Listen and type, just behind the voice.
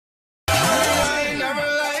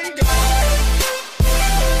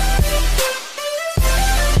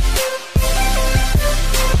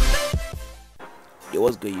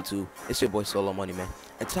What's good, YouTube? It's your boy Solo Money, man.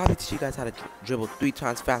 And today I'll be teaching you guys how to dribble 3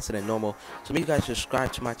 times faster than normal. So make you guys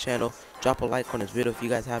subscribe to my channel, drop a like on this video if you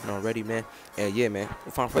guys haven't already, man. And yeah, man,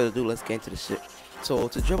 without further ado, let's get into the shit. So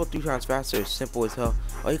to dribble 3 times faster is simple as hell.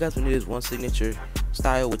 All you guys will need is one signature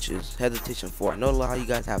style, which is hesitation 4. I know a lot of you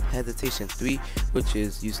guys have hesitation 3, which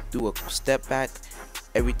is you do a step back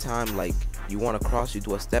every time, like you want to cross, you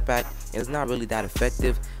do a step back, and it's not really that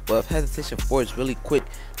effective. But if hesitation 4 is really quick,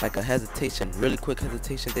 like a hesitation, really quick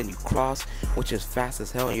hesitation, then you cross, which is fast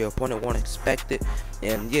as hell, and your opponent won't expect it.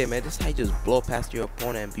 And yeah, man, this is how you just blow past your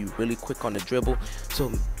opponent and be really quick on the dribble.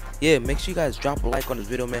 So yeah, make sure you guys drop a like on this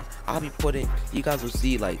video, man. I'll be putting, you guys will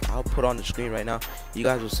see, like I'll put on the screen right now, you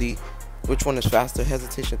guys will see which one is faster,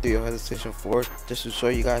 hesitation 3 or hesitation 4, just to show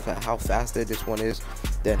you guys how faster this one is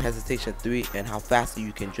than hesitation 3 and how faster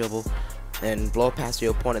you can dribble and blow past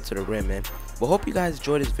your opponent to the rim, man. But hope you guys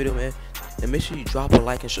enjoyed this video, man, and make sure you drop a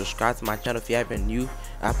like and subscribe to my channel if you haven't new.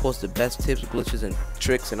 I post the best tips, glitches, and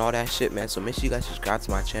tricks and all that shit, man. So make sure you guys subscribe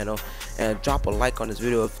to my channel and drop a like on this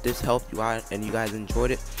video if this helped you out and you guys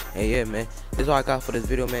enjoyed it. And yeah, man, this is all I got for this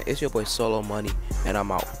video, man. It's your boy Solo Money, and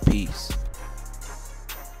I'm out. Peace.